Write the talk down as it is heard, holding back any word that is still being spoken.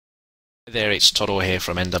Hi there, it's Todor here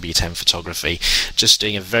from NW10 Photography, just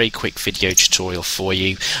doing a very quick video tutorial for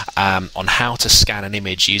you on how to scan an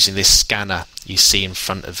image using this scanner you see in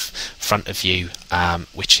front of you,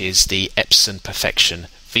 which is the Epson Perfection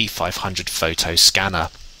V500 Photo Scanner.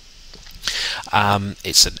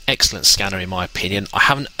 It's an excellent scanner in my opinion. I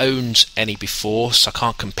haven't owned any before, so I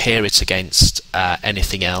can't compare it against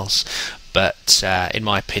anything else, but in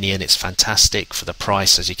my opinion it's fantastic for the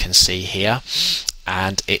price, as you can see here,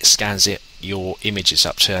 and it scans your images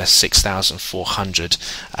up to 6400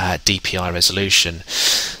 DPI resolution.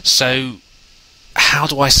 So how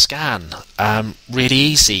do I scan? Really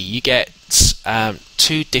easy. You get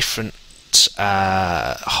two different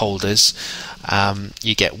holders.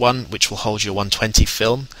 You get one which will hold your 120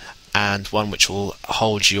 film and one which will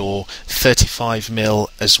hold your 35mm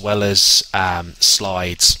as well as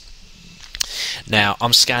slides. Now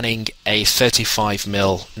I'm scanning a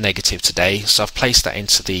 35mm negative today, so I've placed that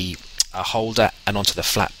into the holder and onto the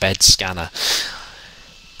flatbed scanner.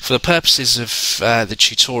 For the purposes of the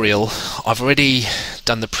tutorial, I've already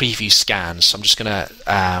done the preview scan, so I'm just going to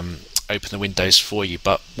open the windows for you.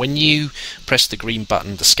 But when you press the green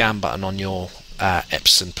button, the scan button on your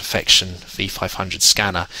Epson Perfection V500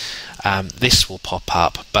 scanner, this will pop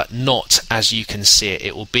up, but not as you can see it.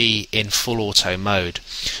 It will be in full auto mode.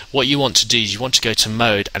 What you want to do is you want to go to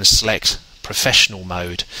mode and select professional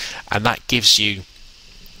mode, and that gives you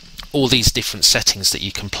all these different settings that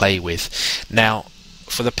you can play with. Now,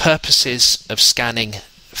 for the purposes of scanning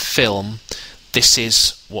film, this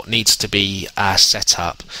is what needs to be set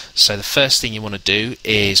up. So the first thing you want to do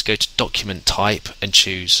is go to document type and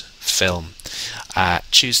choose film.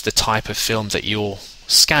 Choose the type of film that you're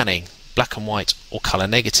scanning, black and white or color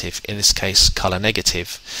negative. In this case, color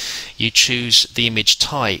negative. You choose the image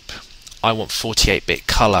type. I want 48-bit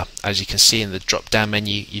color. As you can see in the drop down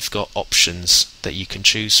menu, you've got options that you can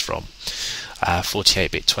choose from,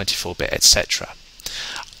 48-bit, 24-bit, etc.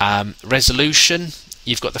 Resolution,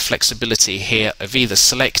 you've got the flexibility here of either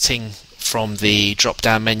selecting from the drop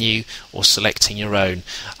down menu or selecting your own.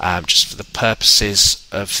 Just for the purposes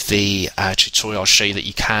of the tutorial, I'll show you that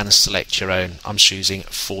you can select your own. I'm choosing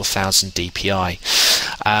 4000 DPI.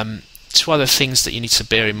 Two other things that you need to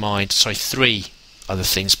bear in mind, three other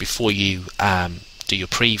things before you do your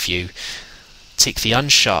preview. Tick the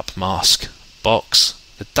unsharp mask box,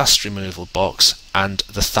 the dust removal box and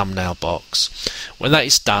the thumbnail box. When that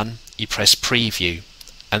is done, you press preview,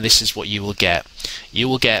 and this is what you will get. You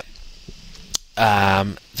will get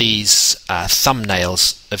these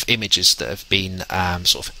thumbnails of images that have been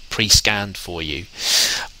sort of pre-scanned for you.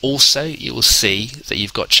 Also, you will see that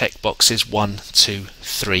you've got checkboxes 1, 2,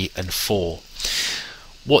 3 and 4.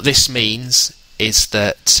 What this means is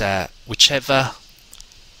that whichever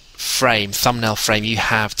thumbnail frame you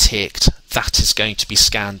have ticked, that is going to be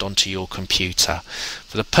scanned onto your computer.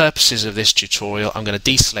 For the purposes of this tutorial, I'm going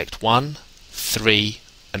to deselect 1, 3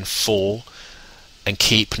 and 4 and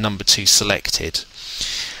keep number 2 selected.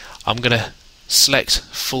 I'm going to select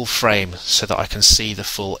full frame so that I can see the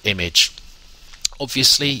full image.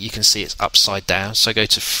 Obviously you can see it's upside down, so I go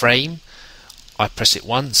to frame, I press it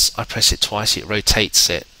once, I press it twice, it rotates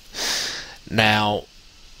it. Now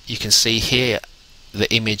you can see here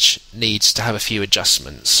the image needs to have a few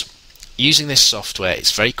adjustments. Using this software,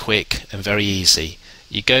 it's very quick and very easy.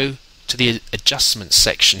 You go to the adjustment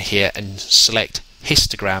section here and select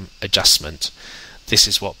histogram adjustment. This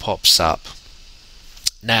is what pops up.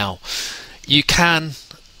 Now you can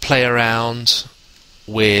play around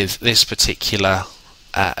with this particular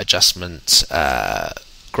adjustment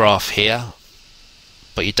graph here,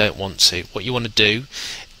 but you don't want to. What you want to do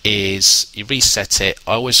is you reset it.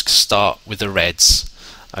 I always start with the reds.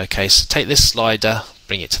 Okay, so take this slider,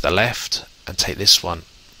 bring it to the left, and take this one,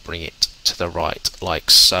 bring it to the right, like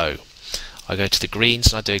so. I go to the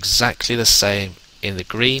greens and I do exactly the same in the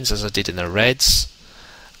greens as I did in the reds,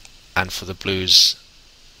 and for the blues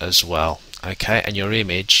as well. Okay, and your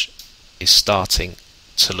image is starting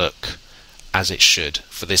to look as it should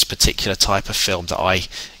for this particular type of film that I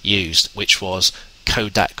used, which was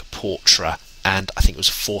Kodak Portra, and I think it was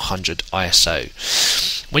 400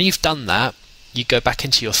 ISO. When you've done that, you go back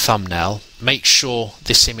into your thumbnail, make sure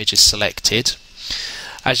this image is selected.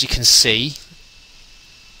 As you can see,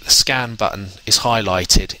 the scan button is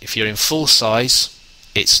highlighted. If you're in full size,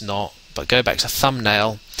 it's not, but go back to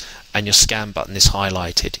thumbnail and your scan button is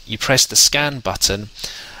highlighted. You press the scan button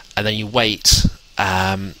and then you wait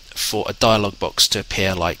for a dialog box to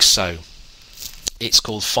appear like so. It's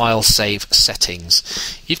called File Save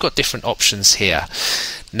Settings. You've got different options here.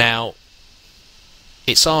 Now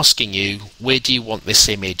it's asking you, where do you want this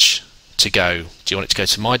image to go? Do you want it to go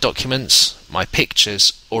to My Documents, My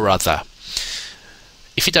Pictures or Other?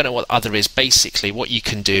 if you don't know what other is, basically what you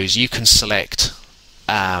can do is you can select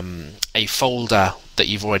a folder that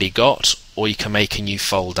you've already got, or you can make a new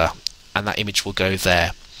folder and that image will go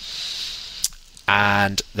there.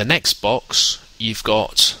 And the next box, you've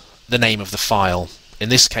got the name of the file. In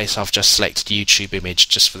this case I've just selected YouTube image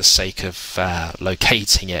just for the sake of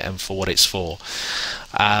locating it and for what it's for.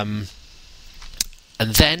 And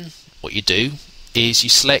then what you do is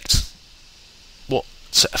you select what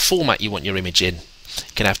format you want your image in.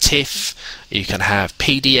 You can have TIFF, you can have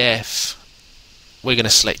PDF. We're going to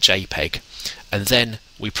select JPEG, and then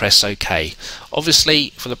we press OK.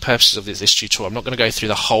 Obviously, for the purposes of this tutorial, I'm not going to go through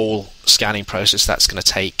the whole scanning process. That's going to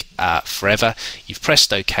take forever. You've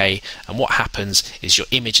pressed OK, and what happens is your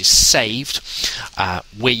image is saved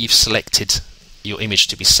where you've selected your image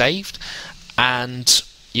to be saved, and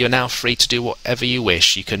you're now free to do whatever you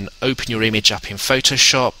wish. You can open your image up in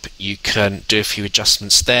Photoshop, you can do a few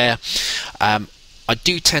adjustments there. I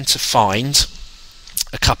do tend to find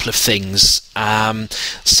a couple of things.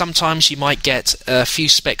 Sometimes you might get a few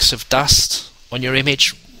specks of dust on your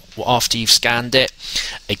image after you've scanned it.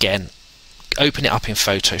 Again, open it up in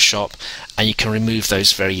Photoshop and you can remove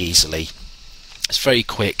those very easily. It's very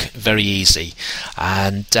quick, very easy,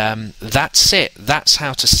 and that's it. That's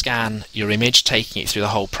how to scan your image, taking it through the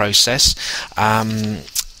whole process.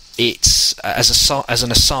 It's as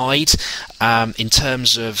an aside, in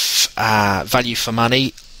terms of value for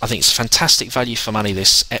money, I think it's fantastic value for money,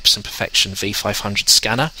 this Epson Perfection V500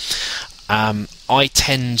 Scanner. I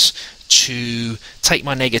tend to take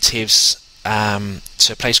my negatives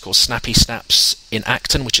to a place called Snappy Snaps in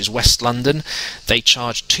Acton, which is West London. They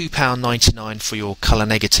charge £2.99 for your colour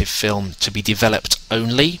negative film to be developed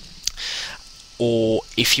only. Or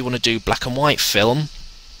if you want to do black and white film,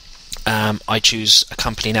 I choose a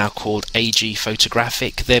company now called AG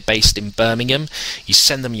Photographic. They're based in Birmingham. You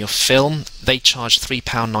send them your film, they charge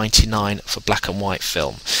 £3.99 for black and white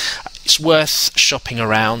film. It's worth shopping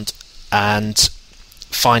around and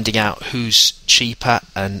finding out who's cheaper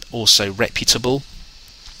and also reputable.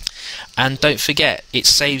 And don't forget, it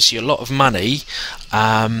saves you a lot of money,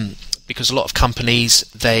 because a lot of companies,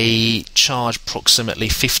 they charge approximately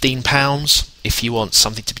 £15 if you want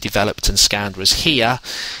something to be developed and scanned, whereas here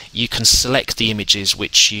you can select the images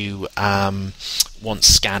which you want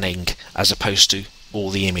scanning as opposed to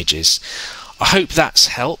all the images. I hope that's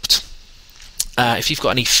helped. If you've got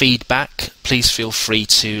any feedback, please feel free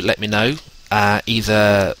to let me know,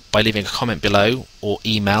 either by leaving a comment below or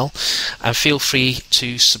email, and feel free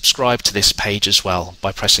to subscribe to this page as well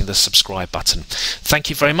by pressing the subscribe button. Thank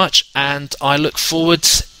you very much, and I look forward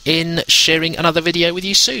in sharing another video with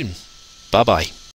you soon. Bye bye.